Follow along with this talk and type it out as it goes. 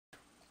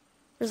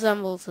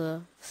resembles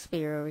a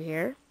sphere over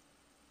here,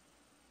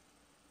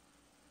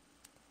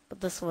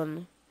 but this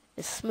one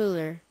is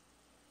smoother.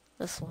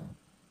 This one.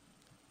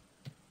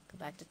 Go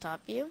back to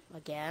top view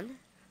again.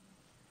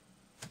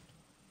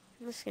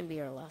 This is going to be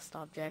our last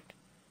object.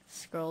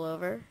 Scroll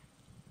over.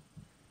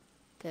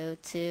 Go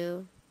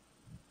to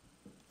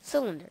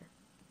cylinder.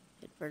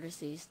 Hit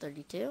vertices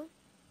 32.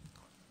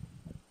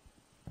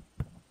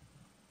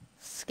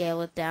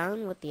 Scale it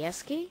down with the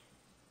S key.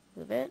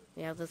 Move it.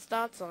 We have the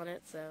dots on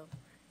it, so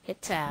hit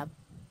tab.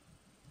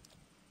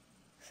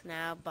 So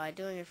now by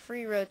doing a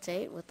free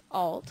rotate with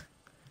Alt,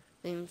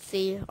 we can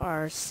see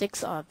our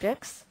 6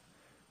 objects.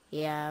 We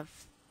have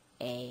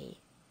a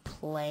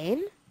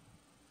plane.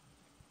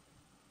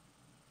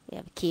 We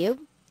have a cube.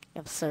 We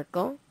have a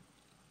circle.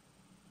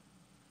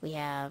 We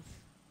have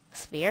a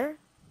sphere.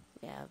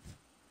 We have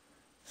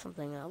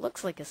something that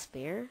looks like a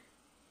sphere.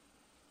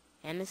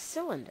 And a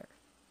cylinder.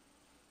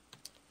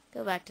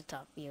 Go back to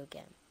top view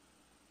again.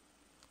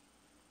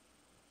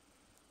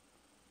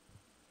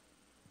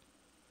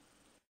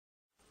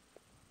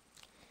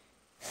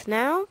 So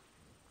now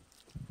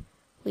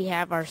we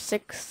have our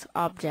 6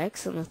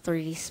 objects in the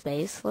 3D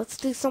space. Let's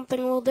do something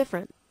a little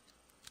different.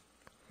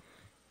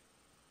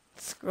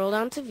 Scroll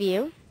down to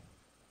view.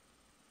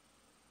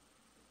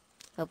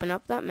 Open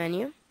up that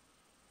menu.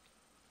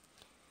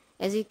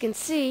 As you can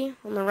see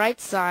on the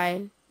right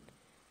side,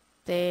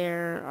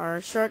 there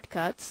are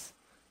shortcuts.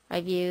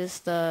 I've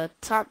used the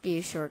top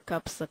view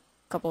shortcuts a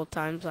couple of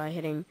times by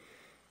hitting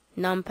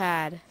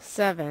numpad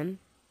 7.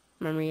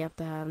 Remember, you have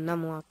to have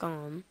numlock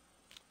on.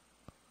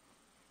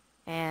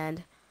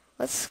 And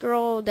let's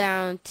scroll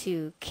down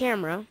to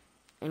camera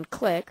and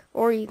click,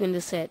 or you can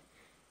just hit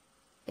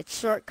its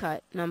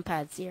shortcut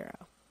numpad 0.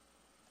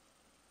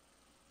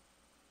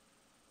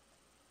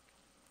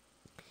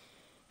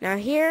 Now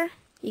here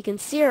you can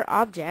see our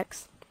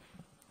objects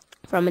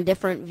from a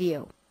different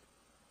view.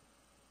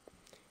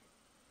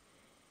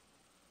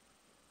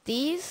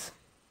 These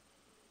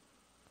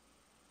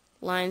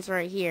lines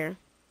right here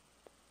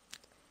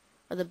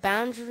are the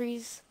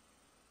boundaries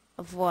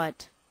of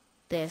what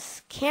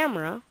this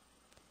camera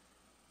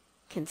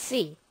can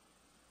see.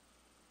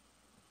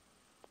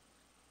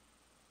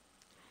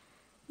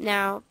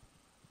 Now,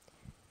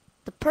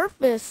 the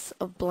purpose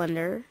of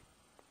Blender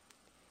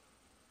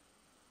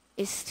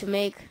is to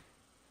make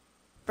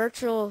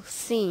virtual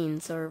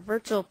scenes or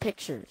virtual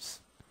pictures.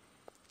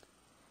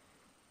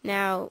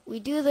 Now,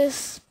 we do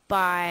this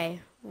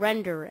by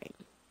rendering,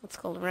 what's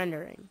called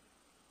rendering.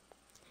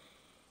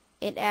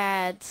 It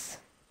adds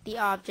the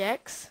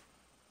objects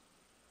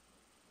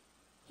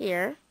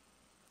here,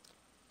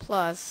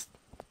 plus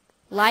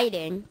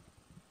lighting.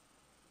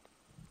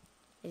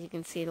 As you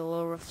can see, the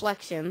little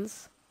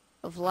reflections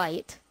of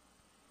light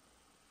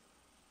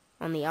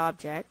on the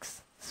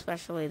objects,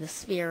 especially the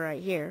sphere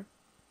right here.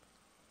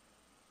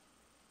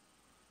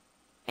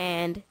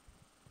 And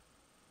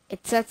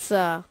it sets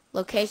a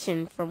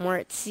location from where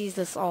it sees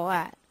this all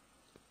at.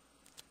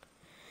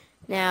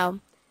 Now,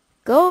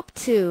 go up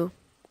to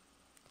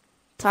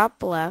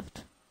top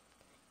left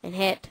and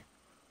hit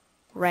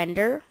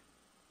render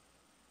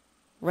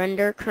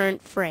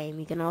current frame.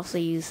 You can also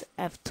use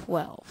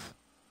F12.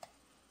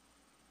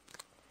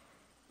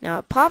 Now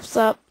it pops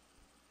up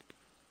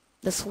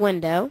this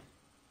window.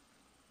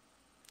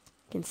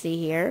 You can see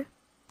here.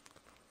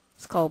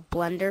 It's called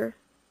Blender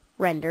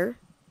Render.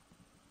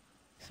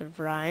 Sort of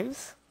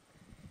rhymes.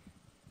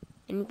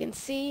 And you can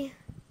see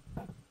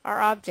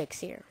our objects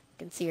here.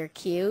 You can see our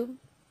cube,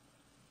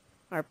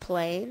 our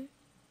plane,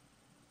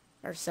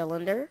 our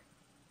cylinder,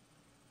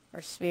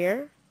 our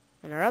sphere,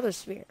 and our other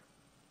sphere.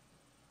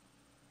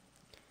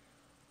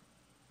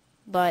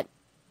 But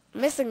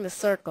missing the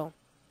circle.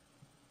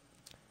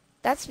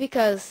 That's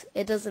because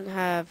it doesn't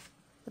have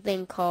a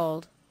thing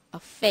called a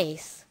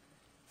face.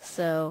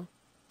 So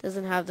it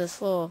doesn't have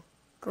this little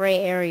gray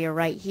area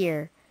right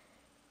here.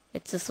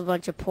 It's just a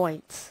bunch of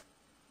points.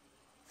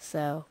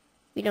 So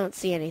we don't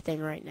see anything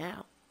right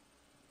now.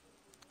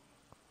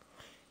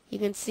 You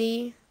can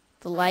see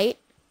the light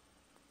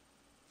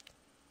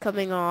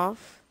coming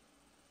off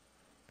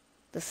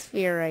the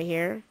sphere right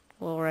here.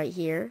 Well, right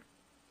here.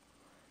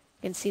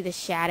 You can see the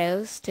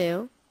shadows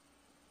too.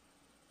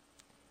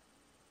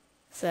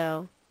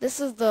 So this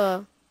is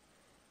the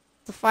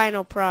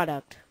final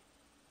product.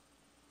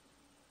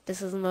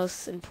 This is the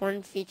most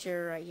important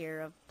feature right here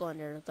of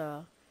Blender,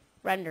 the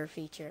render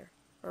feature,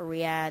 where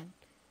we add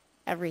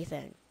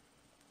everything.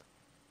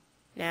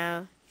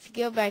 Now, if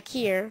you go back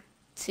here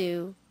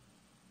to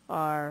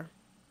our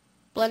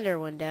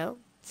Blender window,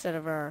 instead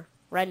of our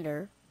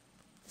render,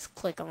 just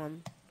click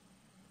on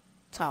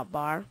top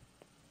bar.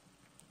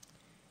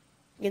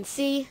 You can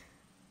see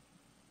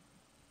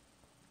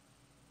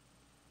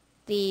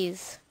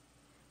these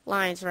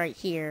lines right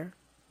here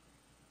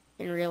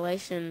in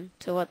relation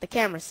to what the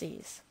camera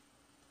sees.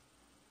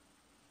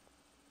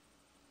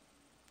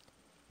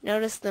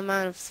 Notice the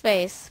amount of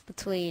space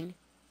between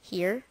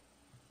here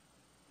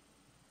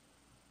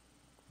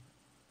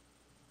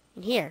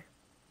and here.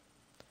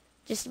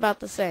 Just about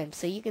the same.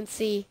 So you can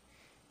see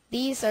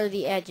these are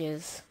the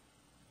edges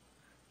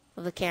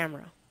of the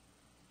camera.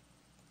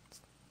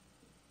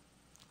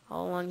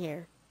 All along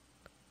here.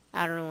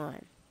 Outer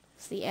line.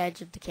 It's the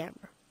edge of the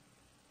camera.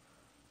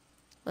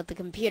 What the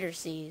computer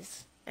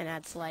sees and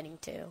adds lighting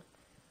to.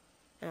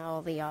 And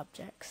all the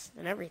objects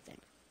and everything.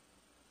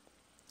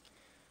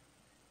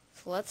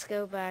 So let's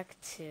go back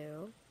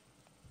to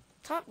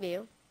top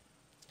view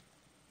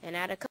and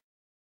add a